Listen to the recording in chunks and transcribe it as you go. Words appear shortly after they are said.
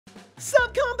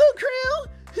Sup, Combo Crew?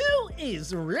 Who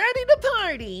is ready to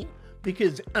party?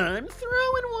 Because I'm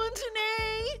throwing one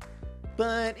today.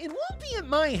 But it won't be at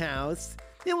my house.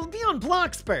 It will be on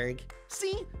Bloxburg.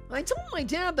 See, I told my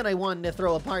dad that I wanted to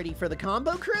throw a party for the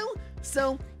Combo Crew,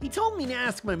 so he told me to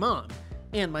ask my mom.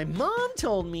 And my mom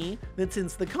told me that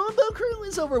since the Combo Crew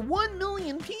is over 1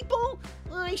 million people,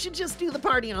 I should just do the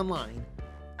party online.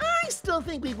 I still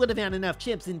think we would have had enough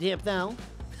chips and dip though.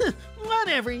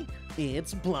 Whatever,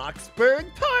 it's Bloxburg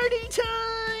party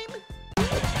time!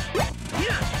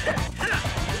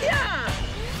 Yeah!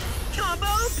 Combo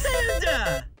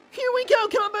Panda! Here we go,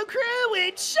 Combo Crew,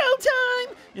 it's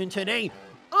showtime! And today,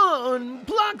 on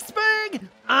Bloxburg,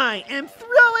 I am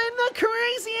throwing the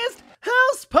craziest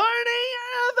house party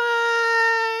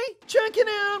ever! Check it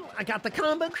out, I got the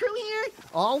Combo Crew here,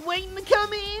 all waiting to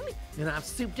come in, and I've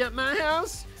souped up my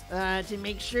house to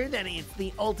make sure that it's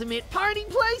the ultimate party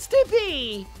place to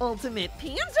be. Ultimate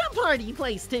Panda party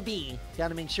place to be.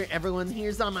 Gotta make sure everyone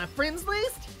here's on my friends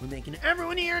list. We're making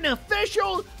everyone here an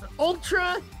official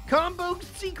Ultra Combo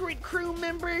Secret Crew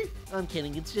member. I'm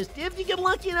kidding, it's just if you get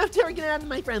lucky enough to get out of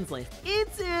my friends list.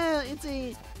 It's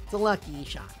a lucky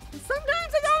shot.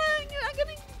 Sometimes I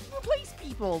gotta replace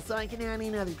people so I can add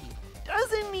in other people.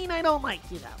 Doesn't mean I don't like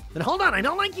you though. But hold on, I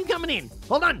don't like you coming in.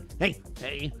 Hold on. Hey,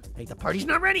 the party's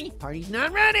not ready. Party's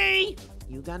not ready.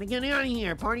 You gotta get out of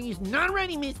here. Party's not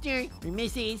ready, mister or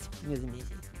missus.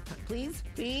 Please,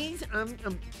 I'm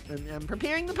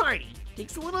preparing the party.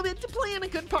 Takes a little bit to plan a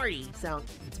good party, so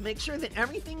let's make sure that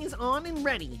everything is on and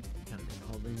ready. Got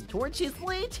all the torches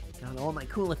lit, got all my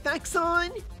cool effects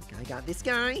on. I got this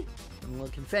guy. A little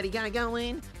confetti guy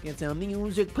going. Get some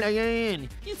music playing.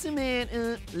 Get some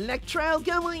electro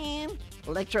going.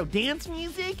 Electro dance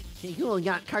music. Okay, cool.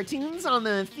 Got cartoons on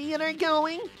the theater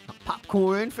going.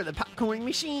 Popcorn for the popcorn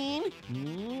machine.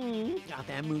 Got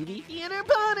that movie theater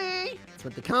butter. That's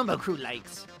what the Combo Crew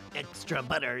likes. Extra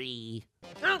buttery.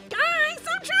 Oh, guys,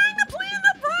 I'm trying to plan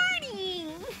the party.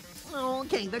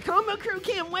 Okay, the Combo Crew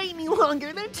can't wait any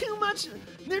longer.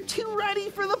 They're too ready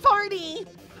for the party.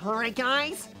 All right,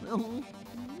 guys. I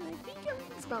think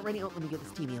everything's about ready. Oh, let me get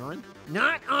this TV on.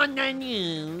 Not on the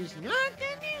news. Not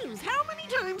the news. How many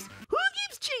times? Who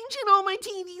keeps changing all my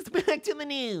TVs back to the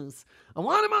news? I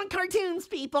want them on cartoons,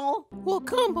 people. Well,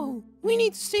 Combo, we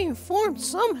need to stay informed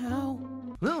somehow.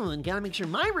 Oh, and gotta make sure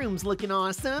my room's looking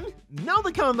awesome. Now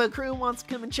the Combo Crew wants to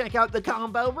come and check out the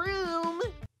Combo Room.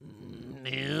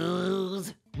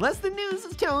 News. Unless the news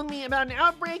is telling me about an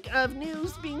outbreak of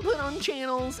news being put on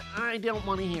channels I don't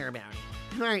want to hear about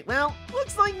it. Alright, well,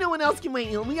 looks like no one else can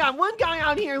wait. We got one guy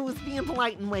out here who's being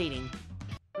polite and waiting.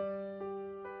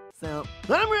 So,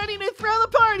 I'm ready to throw the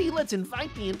party. Let's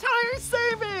invite the entire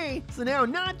server. So now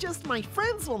not just my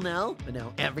friends will know, but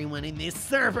now everyone in this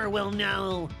server will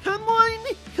know. Come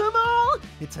on, come on.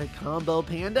 It's a Combo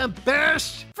Panda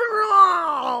bash for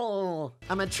all.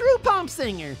 I'm a true pop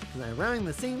singer, because I rhyme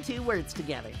the same two words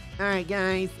together. All right,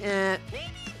 guys,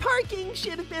 maybe parking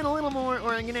should have been a little more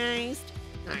organized.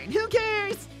 All right, who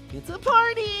cares? It's a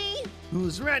party.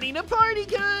 Who's ready to party,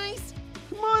 guys?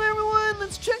 Come on, everyone,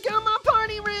 let's check out my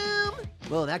party room.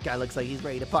 Whoa, that guy looks like he's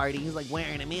ready to party. He's like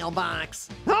wearing a mailbox.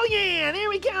 Oh yeah, there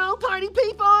we go, party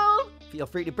people. Feel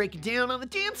free to break it down on the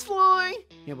dance floor.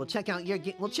 Here, we'll check out your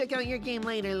game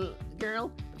later,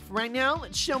 girl. For right now,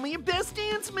 let's show me your best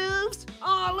dance moves.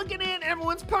 Oh, look at it,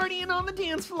 everyone's partying on the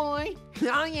dance floor.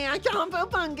 Oh yeah, Combo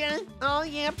Bunga. Oh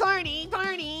yeah, party. Oh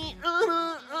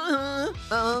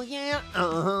yeah,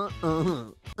 Oh.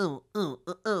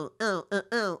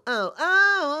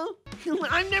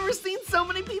 I've never seen so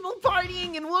many people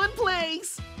partying in one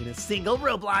place in a single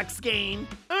Roblox game.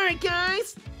 All right,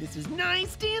 guys, this is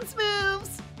nice dance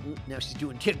moves. Ooh, now she's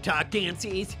doing TikTok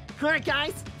dances. All right,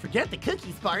 guys, forget the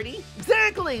cookies party.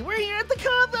 Exactly, we're here at the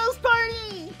Combos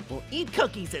party. We'll eat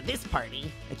cookies at this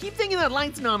party. I keep thinking that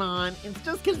light's not on. It's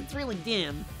just because it's really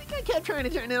dim. I think I kept trying to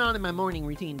turn it on in my morning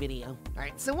routine video. All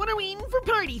right, so what are we eating for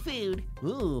party food?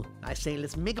 Ooh, I say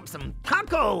let's make up some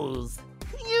tacos.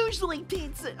 Usually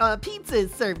pizza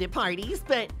is served at parties,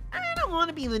 but I don't want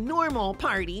to be the normal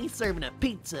party serving up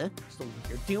pizza. So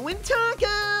we're doing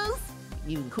tacos.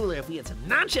 Even cooler if we had some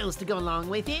nachos to go along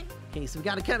with it. Okay, so we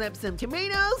gotta cut up some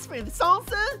tomatoes for the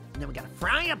salsa. And then we gotta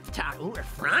fry up the tacos. Ooh, we're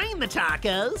frying the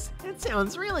tacos. That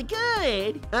sounds really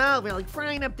good. Oh, we're like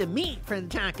frying up the meat for the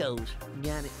tacos. We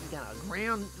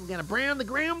gotta brown the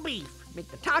ground beef. Make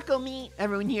the taco meat.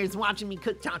 Everyone here is watching me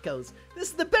cook tacos. This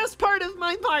is the best part of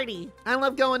my party. I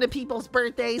love going to people's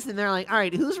birthdays and they're like, all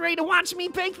right, who's ready to watch me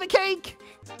bake the cake?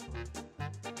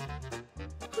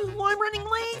 Oh, I'm running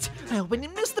late. I hope I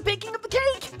didn't miss the baking of the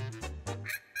cake.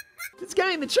 This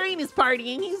guy in the train is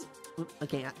partying.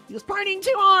 Okay, he was partying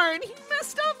too hard. He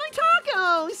messed up my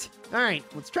tacos. All right,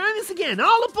 let's try this again.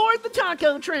 All aboard the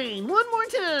taco train. One more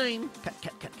time. Cut.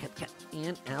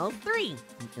 And L3.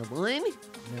 L1.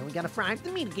 Now we gotta fry up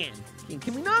the meat again. Okay,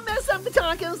 can we not mess up the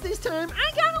tacos this time?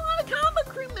 I got a lot of combo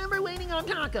crew member waiting on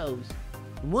tacos.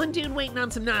 One dude waiting on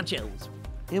some nachos.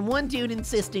 And one dude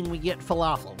insisting we get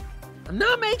falafel. I'm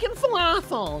not making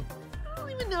falafel. I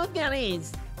don't even know what that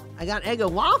is. I got Eggo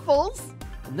waffles,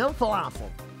 and no falafel.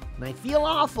 And I feel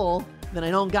awful that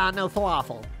I don't got no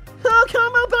falafel. Oh,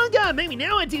 combo bunga! Maybe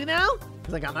now I do though,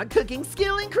 because I got my cooking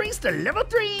skill increased to level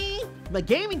 3. My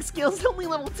gaming skill's only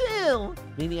level 2.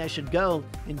 Maybe I should go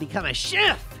and become a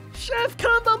chef. Chef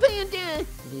Combo Panda.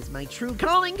 It is my true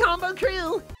calling, combo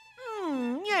crew.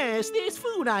 Yes, this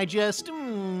food I just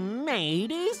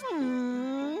made is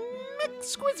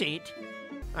exquisite.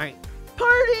 All right,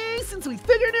 party since we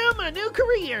figured out my new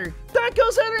career.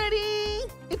 Tacos are ready.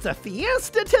 It's a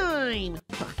fiesta time.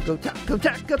 Taco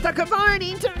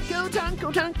party.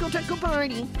 Taco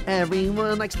party.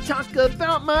 Everyone likes to talk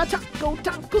about my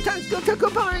taco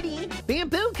party.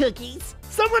 Bamboo cookies.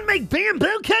 Someone make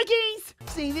bamboo cookies.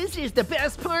 See, this is the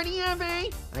best party ever.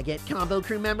 I get combo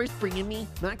crew members bringing me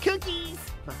my cookies.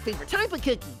 My favorite type of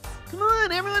cookies. Come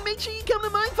on, everyone, make sure you come to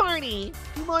my party.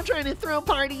 People are trying to throw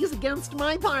parties against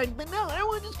my party, but no,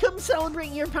 everyone just come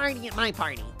celebrate your party at my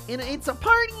party. And it's a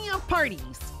party of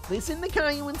parties. Listen to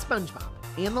Caillou and SpongeBob,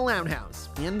 and the Loud House,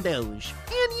 and Doge,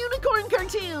 and Unicorn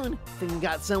Cartoon. Think you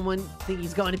got someone, think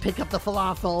he's going to pick up the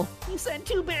falafel. He said,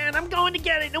 too bad, I'm going to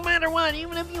get it no matter what,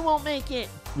 even if you won't make it.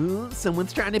 Ooh,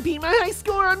 someone's trying to beat my high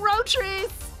score on road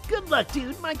trips. Good luck,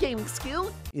 dude, my gaming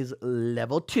skill is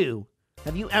level 2.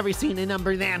 Have you ever seen a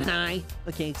number that high?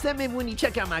 Okay, except maybe when you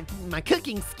check out my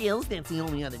cooking skills, that's the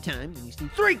only other time. And you see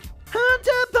 3. Hot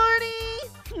tub party!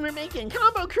 We're making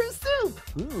combo crew soup.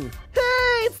 Ooh.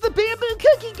 Hey, it's the bamboo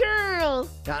cookie girl!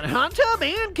 Got a hot tub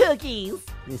and cookies.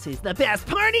 This is the best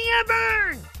party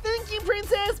ever! Thank you,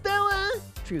 Princess Bella.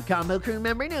 True combo crew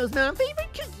member knows my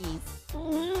favorite cookies.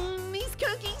 These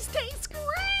cookies taste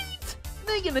great!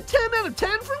 They get a 10 out of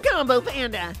 10 from Combo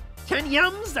Panda. 10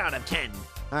 yums out of 10.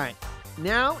 All right.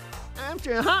 Now,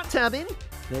 after a hot tubbing,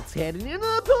 let's head into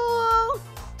the pool,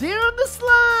 down the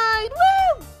slide,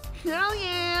 woo! Oh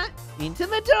yeah, into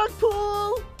the duck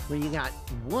pool, where you got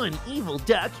one evil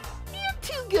duck and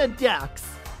 2 good ducks.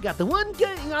 You got the one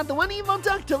evil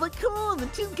duck to look cool, and the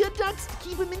 2 good ducks to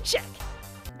keep him in check.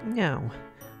 No,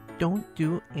 don't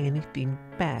do anything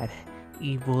bad,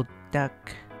 evil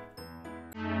duck.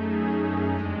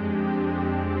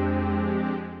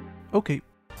 Okay.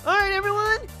 All right,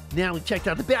 everyone. Now we checked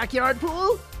out the backyard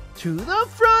pool to the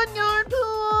front yard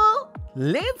pool.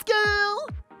 Let's go.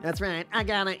 That's right. I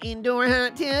got an indoor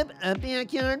hot tub, a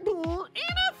backyard pool, and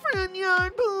a front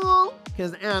yard pool.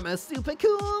 Because I'm a super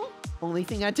cool. Only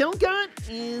thing I don't got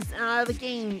is the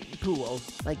game pool,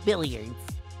 like billiards.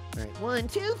 All right, 1,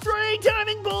 2, 3,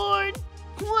 diving board.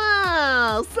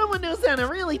 Wow, someone knows how to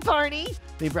really party.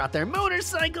 They brought their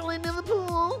motorcycle into the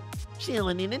pool,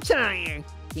 chilling in a tire.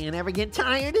 Can't ever get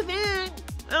tired of it.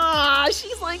 Aw,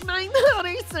 she's like my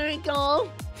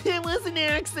motorcycle. It was an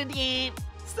accident.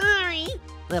 Sorry.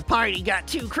 The party got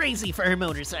too crazy for her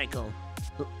motorcycle.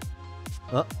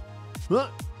 Oh,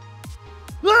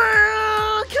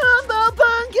 Combo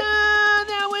Bunga!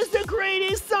 That was the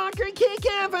greatest soccer kick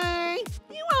ever.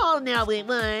 You all know it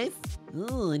was.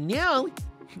 Ooh, now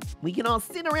we can all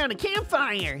sit around a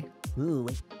campfire. Ooh,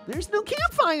 there's no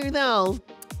campfire though.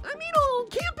 I mean, a little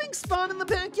camping spot in the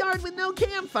backyard with no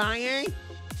campfire.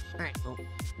 All right, well,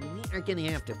 we are gonna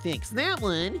have to fix that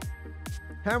one.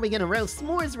 How are we gonna roast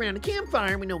s'mores around a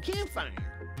campfire with no campfire?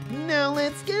 Now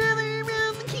let's gather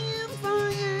around the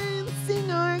campfire and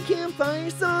sing our campfire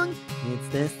song. It's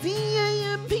the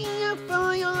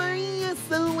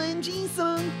CAMPFIRESONG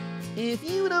song. If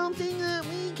you don't think that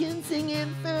we can sing it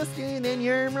faster, then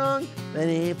you're wrong. But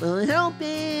it will help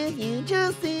if you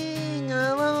just sing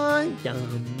along.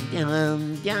 Dum,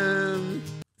 dum, dum.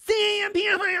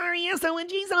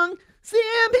 CAMPFIRESONG song.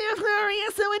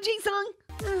 CAMPFIRESONG song.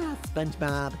 Ah,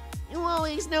 SpongeBob. You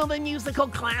always know the musical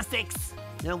classics.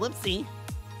 Now, whoopsie.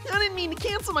 I didn't mean to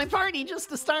cancel my party just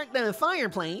to start the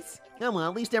fireplace. Oh well,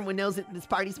 at least everyone knows that this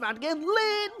party's about to get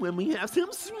lit when we have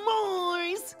some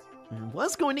s'mores. I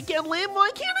was going to get lit,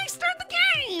 why can't I start the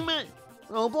game?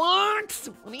 ROBLOX,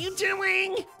 what are you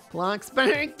doing?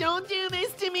 Bloxburg, don't do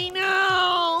this to me,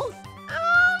 no!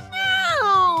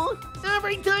 Oh no!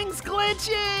 Everything's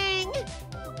glitching!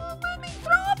 Let me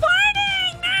throw a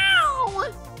party, now!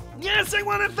 Yes, I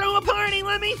want to throw a party,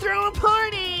 let me throw a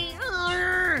party!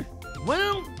 Arr.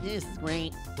 Well, this is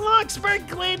great. Bloxburg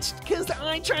glitched because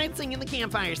I tried singing the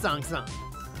campfire song.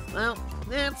 Well,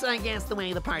 that's, I guess, the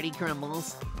way the party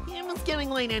crumbles. It was getting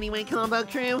late anyway, Combo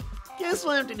Crew. Guess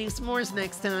we'll have to do s'mores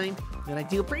next time. But I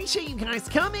do appreciate you guys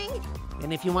coming.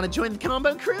 And if you want to join the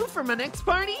Combo Crew for my next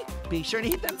party, be sure to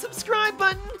hit that subscribe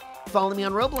button. Follow me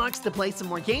on Roblox to play some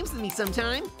more games with me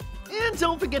sometime. And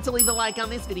don't forget to leave a like on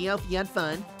this video if you had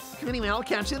fun. Anyway, I'll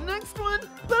catch you in the next one.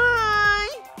 Bye!